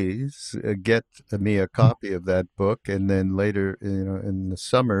 please get me a copy of that book, and then later, in the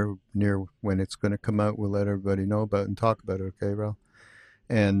summer, near when it's going to come out, we'll let everybody know about and talk about it. Okay, Ralph?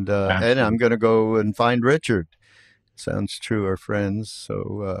 And I'm going to go and find Richard. Sounds True, our friends.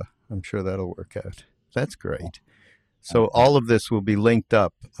 So I'm sure that'll work out. That's great. So all of this will be linked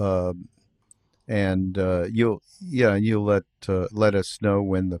up. And you'll let us know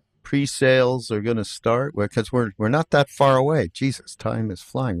when the pre-sales are going to start, because we're not that far away. Jesus, time is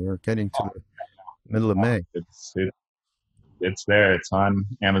flying. We're getting to the middle of May. It's there. It's on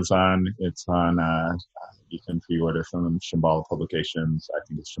Amazon. It's on. You can pre-order from Shambhala Publications. I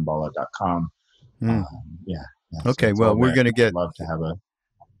think it's shambhala.com. Okay. Well, we're going to I'd love to have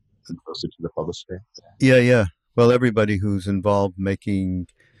closer to the publisher. Yeah. Well, everybody who's involved making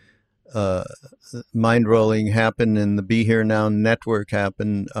Mind Rolling happen and the Be Here Now network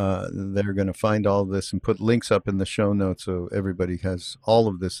happen, they're going to find all of this and put links up in the show notes so everybody has all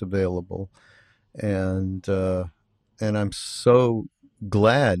of this available. And I'm so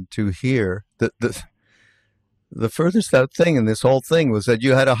glad to hear that the furthest out thing in this whole thing was that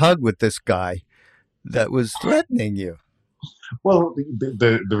you had a hug with this guy that was threatening you. Well,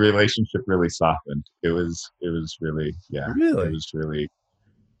 the relationship really softened. It was really, Really? It was really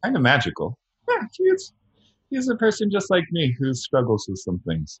kind of magical. Yeah, he's a person just like me who struggles with some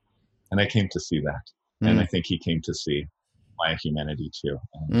things, and I came to see that, and I think he came to see my humanity too.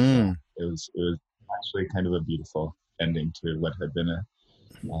 And it was actually kind of a beautiful ending to what had been a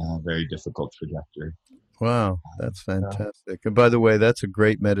very difficult trajectory. Wow, that's fantastic. And by the way, that's a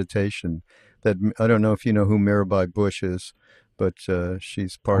great meditation. That I don't know if you know who Mirabai Bush is, but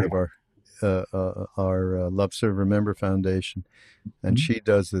she's part of our our Love Serve Remember Foundation, and she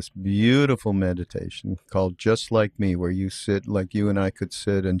does this beautiful meditation called Just Like Me, where you sit like you and I could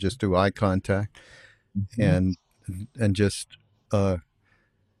sit and just do eye contact and just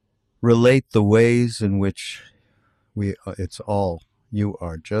relate the ways in which it's all, you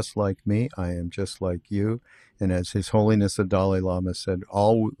are just like me, I am just like you. And as His Holiness the Dalai Lama said,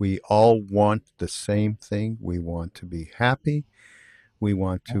 we all want the same thing. We want to be happy, we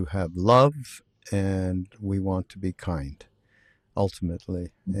want to have love, and we want to be kind,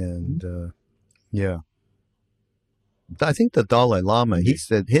 ultimately. And yeah, I think the Dalai Lama, he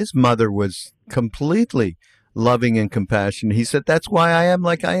said his mother was completely loving and compassionate. He said, that's why I am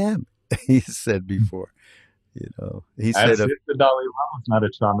like I am. He said before, he said, as if the Dalai Lama is not a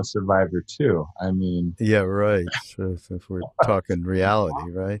trauma survivor too. I mean, yeah, right. So if we're talking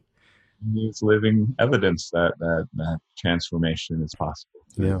reality, right? He's living evidence that transformation is possible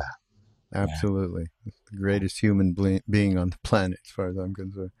through that. Absolutely. Yeah. The greatest human being on the planet, as far as I'm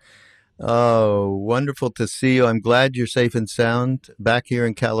concerned. Oh, wonderful to see you. I'm glad you're safe and sound back here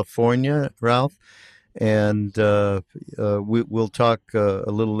in California, Ralph. And we'll talk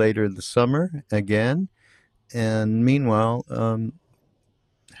a little later in the summer again. And meanwhile,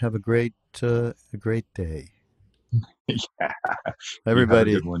 have a great day. Yeah.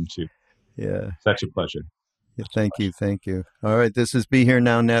 Everybody. You have a good one too. Yeah. Such a pleasure. Yeah, thank you. All right, this is Be Here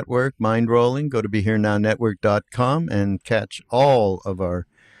Now Network, Mind Rolling. Go to BeHereNowNetwork.com and catch all of our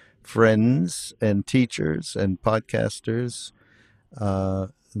friends and teachers and podcasters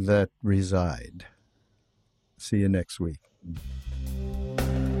that reside. See you next week.